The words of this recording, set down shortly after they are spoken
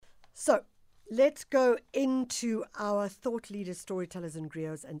So let's go into our thought leaders, storytellers, and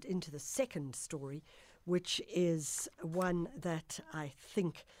griots, and into the second story, which is one that I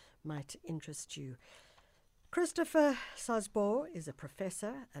think might interest you. Christopher Szabo is a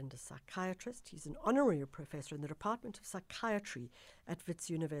professor and a psychiatrist. He's an honorary professor in the Department of Psychiatry at Wits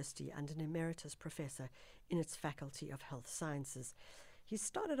University and an emeritus professor in its Faculty of Health Sciences. He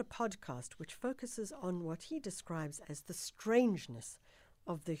started a podcast which focuses on what he describes as the strangeness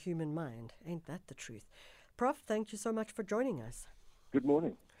of the human mind. Ain't that the truth? Prof, thank you so much for joining us. Good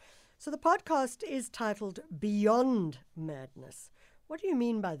morning. So the podcast is titled Beyond Madness. What do you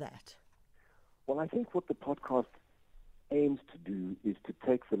mean by that? Well, I think what the podcast aims to do is to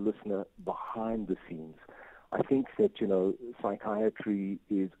take the listener behind the scenes. I think that, psychiatry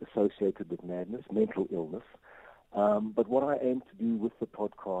is associated with madness, mental illness. But what I aim to do with the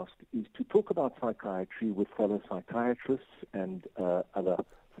podcast is to talk about psychiatry with fellow psychiatrists and other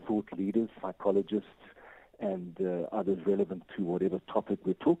thought leaders, psychologists, and others relevant to whatever topic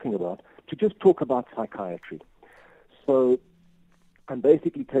we're talking about, to just talk about psychiatry. So I'm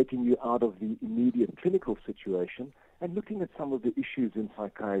basically taking you out of the immediate clinical situation and looking at some of the issues in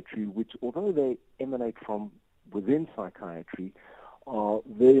psychiatry, which, although they emanate from within psychiatry, are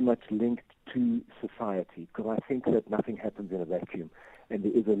very much linked to society, because I think that nothing happens in a vacuum, and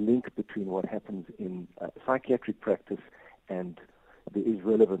there is a link between what happens in psychiatric practice and there is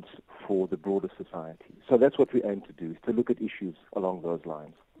relevance for the broader society. So that's what we aim to do, is to look at issues along those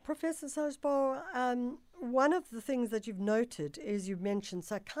lines. Professor Szabo, one of the things that you've noted is you mentioned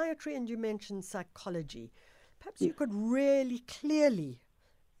psychiatry and you mentioned psychology. Perhaps you could really clearly,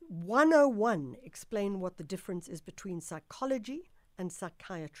 101, explain what the difference is between psychology and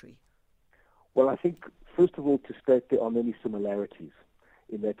psychiatry. Well, I think, first of all, to state there are many similarities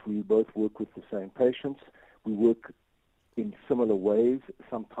in that we both work with the same patients. We work in similar ways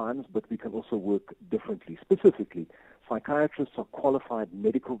sometimes, but we can also work differently. Specifically, psychiatrists are qualified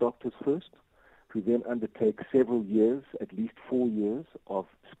medical doctors first, who then undertake several years, at least 4 years, of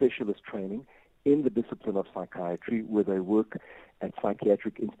specialist training in the discipline of psychiatry, where they work at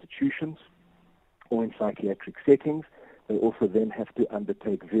psychiatric institutions or in psychiatric settings. They also then have to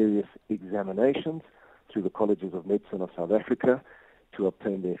undertake various examinations through the colleges of medicine of South Africa to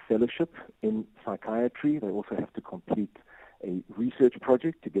obtain their fellowship in psychiatry. They also have to complete a research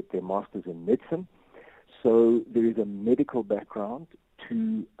project to get their master's in medicine. So there is a medical background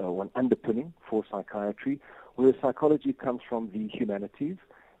to one underpinning for psychiatry, whereas psychology comes from the humanities,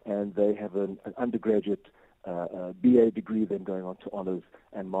 and they have an undergraduate BA degree, then going on to honors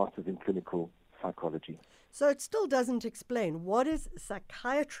and masters in clinical psychology. So it still doesn't explain what is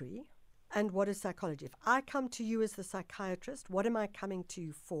psychiatry and what is psychology. If I come to you as the psychiatrist, what am I coming to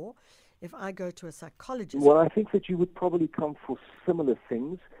you for? If I go to a psychologist... Well, I think that you would probably come for similar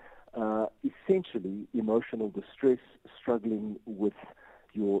things, essentially emotional distress, struggling with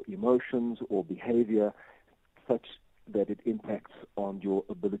your emotions or behavior such that it impacts on your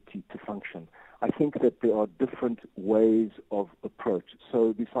ability to function. I think that there are different ways of approach.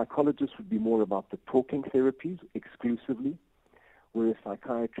 So the psychologist would be more about the talking therapies exclusively, whereas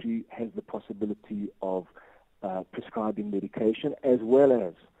psychiatry has the possibility of prescribing medication as well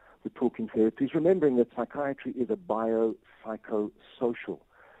as the talking therapies, remembering that psychiatry is a biopsychosocial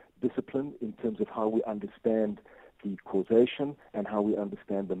discipline in terms of how we understand the causation and how we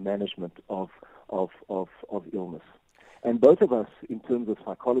understand the management of illness. And both of us, in terms of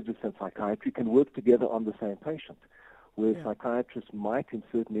psychologists and psychiatry, can work together on the same patient. Where psychiatrists might, in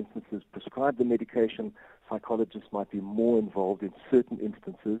certain instances, prescribe the medication, psychologists might be more involved in certain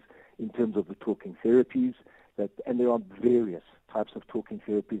instances in terms of the talking therapies. And there are various types of talking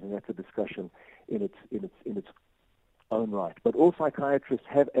therapies, and that's a discussion in its own right. But all psychiatrists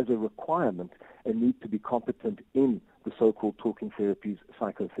have as a requirement a need to be competent in the so-called talking therapies,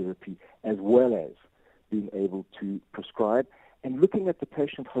 psychotherapy, as well as being able to prescribe and looking at the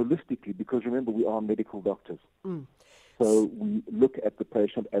patient holistically, because remember, we are medical doctors. So we look at the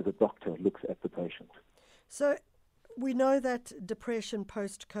patient as a doctor looks at the patient. So we know that depression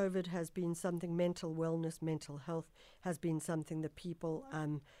post-COVID has been something, mental wellness, mental health has been something that people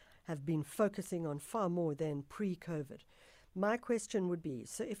have been focusing on far more than pre-COVID. My question would be,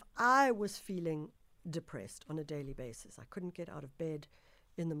 so if I was feeling depressed on a daily basis, I couldn't get out of bed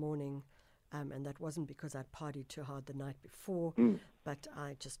in the morning, and that wasn't because I'd partied too hard the night before, but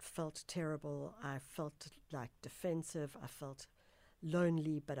I just felt terrible. I felt like defensive. I felt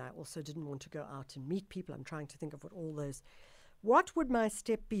lonely, but I also didn't want to go out and meet people. I'm trying to think of what would my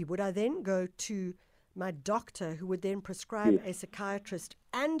step be? Would I then go to my doctor, who would then prescribe a psychiatrist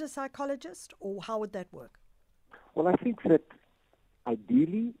and a psychologist, or how would that work? Well, I think that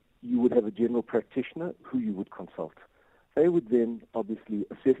ideally you would have a general practitioner who you would consult. They would then obviously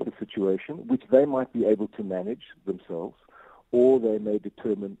assess the situation, which they might be able to manage themselves, or they may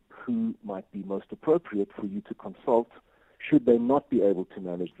determine who might be most appropriate for you to consult should they not be able to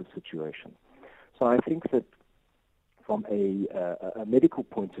manage the situation. So I think that from a medical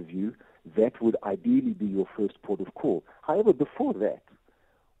point of view, that would ideally be your first port of call. However, before that,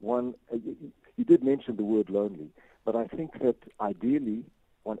 you did mention the word lonely, but I think that ideally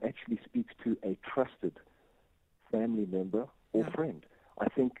one actually speaks to a trusted family member or friend. I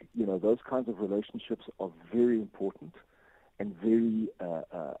think, those kinds of relationships are very important and very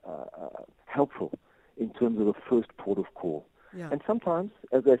helpful in terms of a first port of call. Yeah. And sometimes,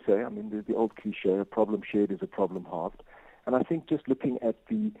 as I say, there's the old cliche, a problem shared is a problem halved. And I think just looking at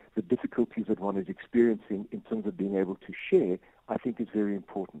the difficulties that one is experiencing in terms of being able to share, I think is very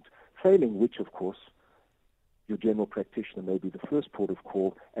important. Failing which, of course, your general practitioner may be the first port of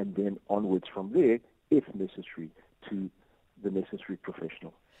call, and then onwards from there, if necessary, to the necessary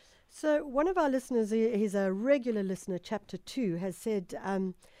professional. So one of our listeners, he's a regular listener, Chapter 2, has said,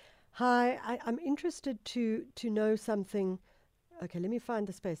 hi, I'm interested to know something. Okay, let me find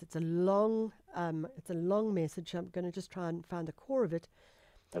the space. It's a long message. I'm going to just try and find the core of it.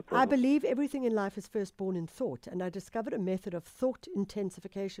 No I believe everything in life is first born in thought, and I discovered a method of thought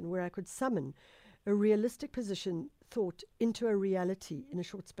intensification where I could summon a realistic position thought into a reality in a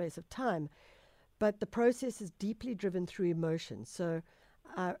short space of time. But the process is deeply driven through emotion. So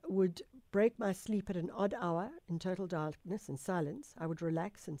I would break my sleep at an odd hour in total darkness and silence. I would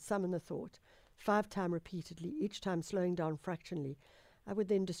relax and summon the thought 5 times repeatedly, each time slowing down fractionally. I would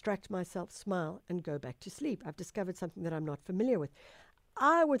then distract myself, smile, and go back to sleep. I've discovered something that I'm not familiar with.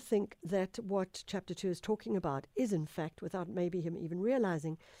 I would think that what Chapter 2 is talking about is, in fact, without maybe him even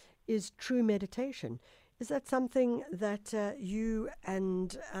realizing, is true meditation. Is that something that you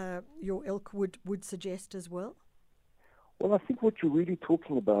and your ilk would suggest as well? Well, I think what you're really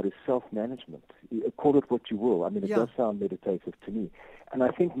talking about is self-management. Call it what you will. It does sound meditative to me. And I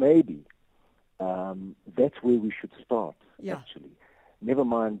think maybe that's where we should start, actually. Never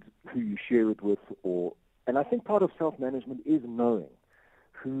mind who you share it with, and I think part of self-management is knowing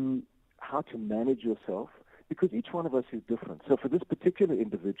how to manage yourself, because each one of us is different. So for this particular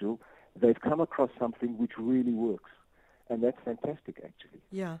individual, they've come across something which really works, and that's fantastic, actually.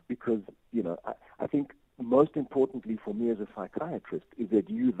 Yeah. Because, I think most importantly for me as a psychiatrist is that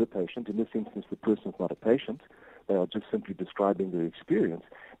you, the patient, in this instance the person's not a patient, they are just simply describing their experience,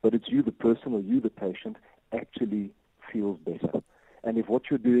 but it's you, the person, or you, the patient, actually feels better. And if what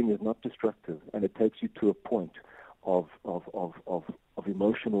you're doing is not destructive and it takes you to a point of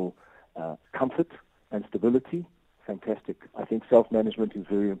emotional comfort and stability, fantastic. I think self-management is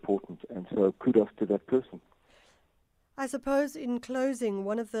very important, and so kudos to that person. I suppose in closing,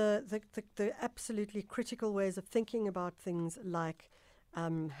 one of the absolutely critical ways of thinking about things like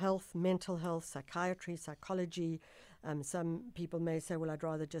health, mental health, psychiatry, psychology, some people may say, well, I'd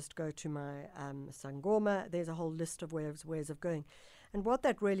rather just go to my Sangoma. There's a whole list of ways of going. And what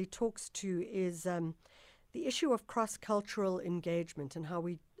that really talks to is the issue of cross-cultural engagement and how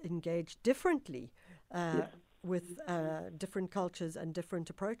we engage differently with different cultures and different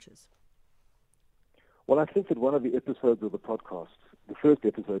approaches. Well, I think that one of the episodes of the podcast, the first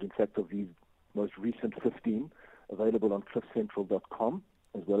episode, in fact, of these most recent 15, available on cliffcentral.com,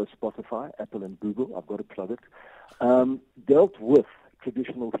 as well as Spotify, Apple, and Google, I've got to plug it, dealt with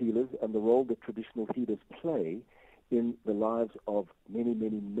traditional healers and the role that traditional healers play in the lives of many,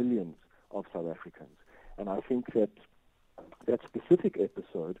 many millions of South Africans. And I think that that specific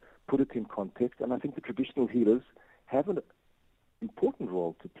episode put it in context, and I think the traditional healers have an important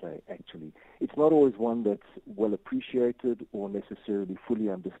role to play, actually. It's not always one that's well appreciated or necessarily fully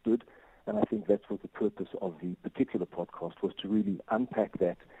understood, and I think that's what the purpose of the particular podcast was, to really unpack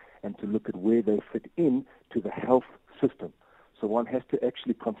that and to look at where they fit in to the health system. So one has to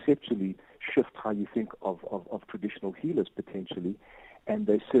actually conceptually shift how you think of traditional healers potentially, and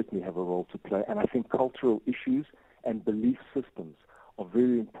they certainly have a role to play. And I think cultural issues and belief systems are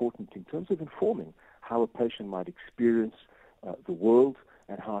very important in terms of informing how a patient might experience the world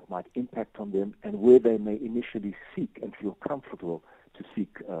and how it might impact on them, and where they may initially seek and feel comfortable to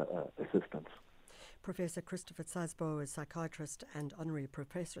seek assistance. Professor Christopher Szabo is psychiatrist and honorary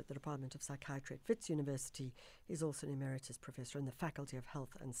professor at the Department of Psychiatry at Wits University. He's also an emeritus professor in the Faculty of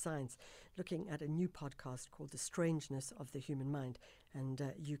Health and Science, looking at a new podcast called The Strangeness of the Human Mind.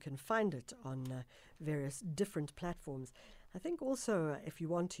 And you can find it on various different platforms. I think also, if you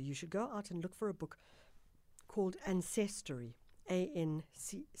want to, you should go out and look for a book called Ancestry, Ancestry.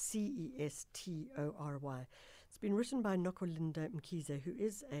 It's been written by Nokolinda Mkhize, who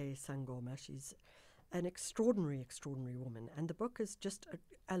is a Sangoma. She's an extraordinary, extraordinary woman. And the book is just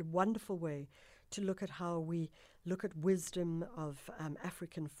a wonderful way to look at how we look at wisdom of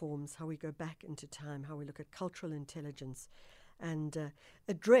African forms, how we go back into time, how we look at cultural intelligence, and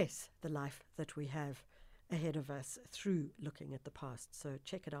address the life that we have ahead of us through looking at the past. So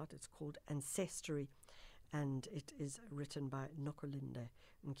check it out. It's called Ancestry, and it is written by Nokolinda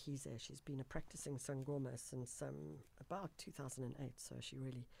Mkhize. She's been a practicing Sangoma since about 2008, so she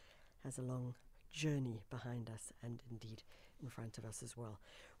really has a long journey behind us and indeed in front of us as well.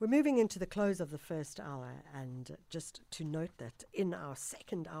 We're moving into the close of the first hour, and just to note that in our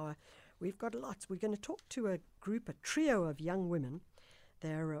second hour we've got lots. We're going to talk to a trio of young women.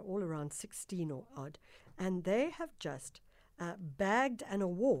 They're all around 16 or odd, and they have just bagged an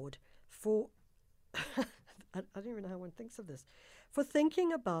award for I don't even know how one thinks of this, for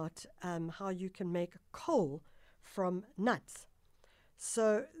thinking about how you can make coal from nuts.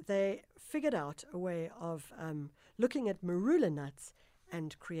 So they figured out a way of looking at marula nuts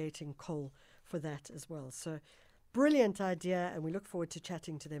and creating coal for that as well. So brilliant idea, and we look forward to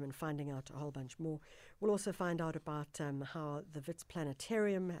chatting to them and finding out a whole bunch more. We'll also find out about how the Wits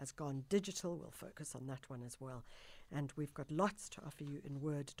Planetarium has gone digital. We'll focus on that one as well. And we've got lots to offer you in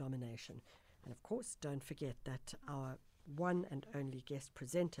word domination. And of course, don't forget that our one and only guest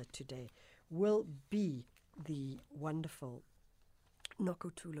presenter today will be the wonderful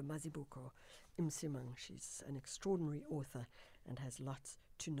Nokuthula Mazibuko Msimang. She's an extraordinary author and has lots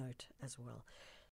to note as well.